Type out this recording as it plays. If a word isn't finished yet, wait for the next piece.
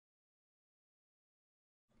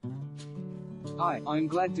Hi, I am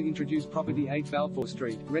glad to introduce property 8 Balfour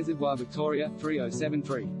Street, Reservoir Victoria,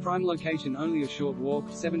 3073. Prime location, only a short walk,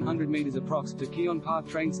 700 meters approx, to Keon Park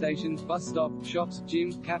train station, bus stop, shops,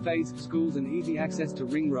 gym, cafes, schools and easy access to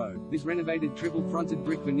Ring Road. This renovated triple-fronted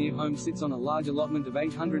brick veneer home sits on a large allotment of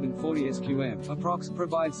 840 sqm, approx,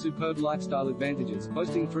 provides superb lifestyle advantages,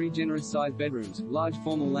 boasting 3 generous-sized bedrooms, large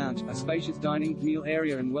formal lounge, a spacious dining, meal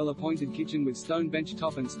area and well-appointed kitchen with stone bench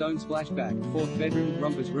top and stone splashback, 4th bedroom,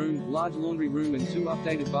 rumpus room, large laundry room and 2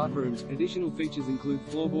 updated bathrooms. Additional features include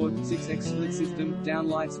floorboard, 6x split system,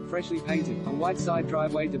 downlights, freshly painted. A white side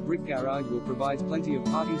driveway to brick garage will provide plenty of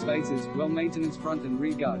parking spaces, well-maintenance front and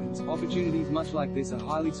rear gardens. Opportunities much like this are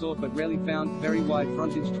highly sought but rarely found. Very wide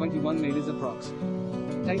frontage, 21 meters approx.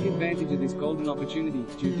 Take advantage of this golden opportunity.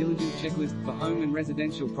 Due diligence checklist for home and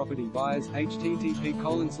residential property buyers.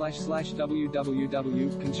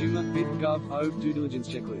 http://www.consumer.bid.gov. Due diligence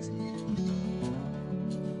checklist.